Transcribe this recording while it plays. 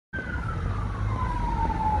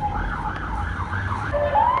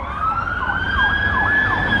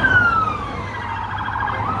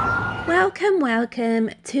Welcome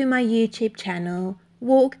to my YouTube channel,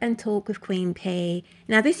 Walk and Talk with Queen P.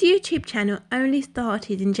 Now this YouTube channel only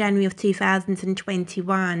started in January of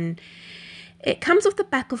 2021. It comes off the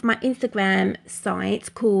back of my Instagram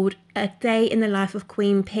site called A Day in the Life of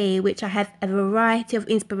Queen P, which I have a variety of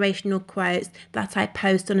inspirational quotes that I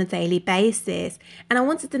post on a daily basis. And I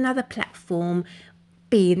wanted another platform,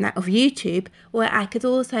 being that of YouTube, where I could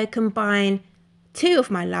also combine two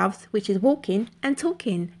of my loves, which is walking and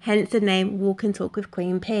talking, hence the name Walk and Talk with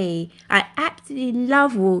Queen P. I absolutely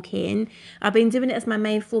love walking. I've been doing it as my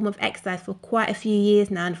main form of exercise for quite a few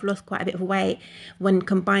years now and I've lost quite a bit of weight when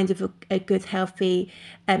combined with a good healthy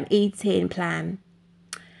eating plan.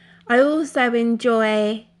 I also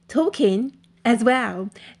enjoy talking as well.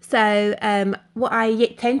 So what I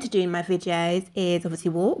tend to do in my videos is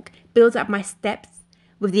obviously walk, build up my steps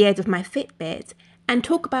with the aid of my Fitbit, and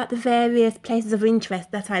talk about the various places of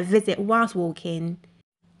interest that I visit whilst walking.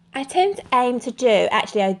 I do aim to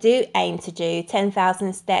do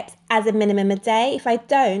 10,000 steps as a minimum a day. If I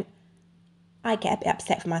don't, I get a bit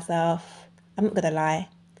upset for myself. I'm not going to lie.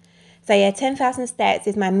 So yeah, 10,000 steps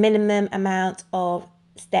is my minimum amount of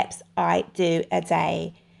steps I do a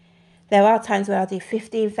day. There are times where I'll do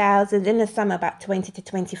 15,000, in the summer about 20 to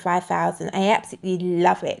 25,000. I absolutely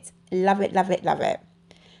love it. Love it, love it, love it.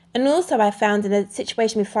 And also I found in a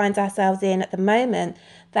situation we find ourselves in at the moment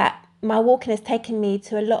that my walking has taken me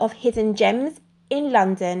to a lot of hidden gems in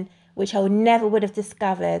London, which I never would have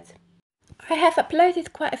discovered. I have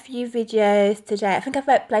uploaded quite a few videos today. I think I've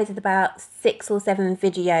uploaded about 6 or 7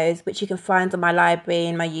 videos, which you can find on my library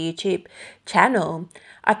and my YouTube channel.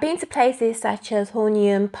 I've been to places such as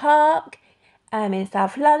Hornium Park in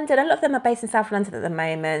South London. A lot of them are based in South London at the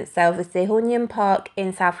moment. So obviously Hornium Park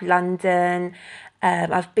in South London.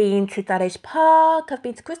 I've been to Dulwich Park, I've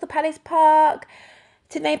been to Crystal Palace Park,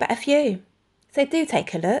 to name but a few. So do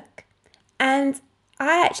take a look. And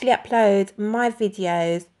I actually upload my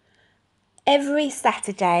videos every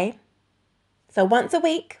Saturday. So once a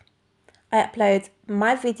week, I upload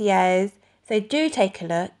my videos. So do take a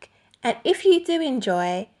look. And if you do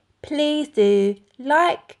enjoy, please do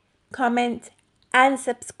like, comment, and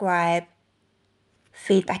subscribe.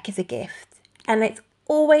 Feedback is a gift, and it's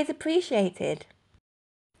always appreciated.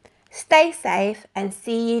 Stay safe and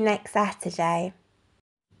see you next Saturday.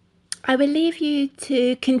 I will leave you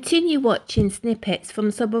to continue watching snippets from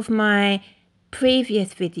some of my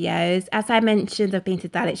previous videos. As I mentioned, I've been to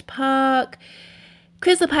Dulwich Park,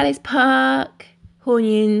 Crystal Palace Park,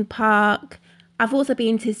 Hornium Park. I've also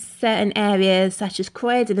been to certain areas such as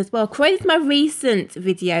Croydon as well. Croydon's my recent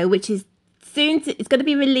video, which is it's going to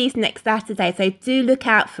be released next Saturday, so do look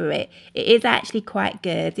out for it. It is actually quite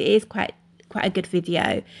good. It is quite a good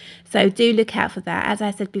video, so do look out for that. As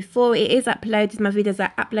I said before, it is uploaded. My videos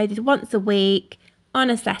are uploaded once a week on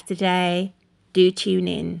a Saturday. Do tune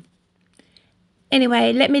in.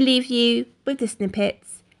 Anyway, let me leave you with the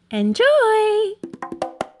snippets. Enjoy.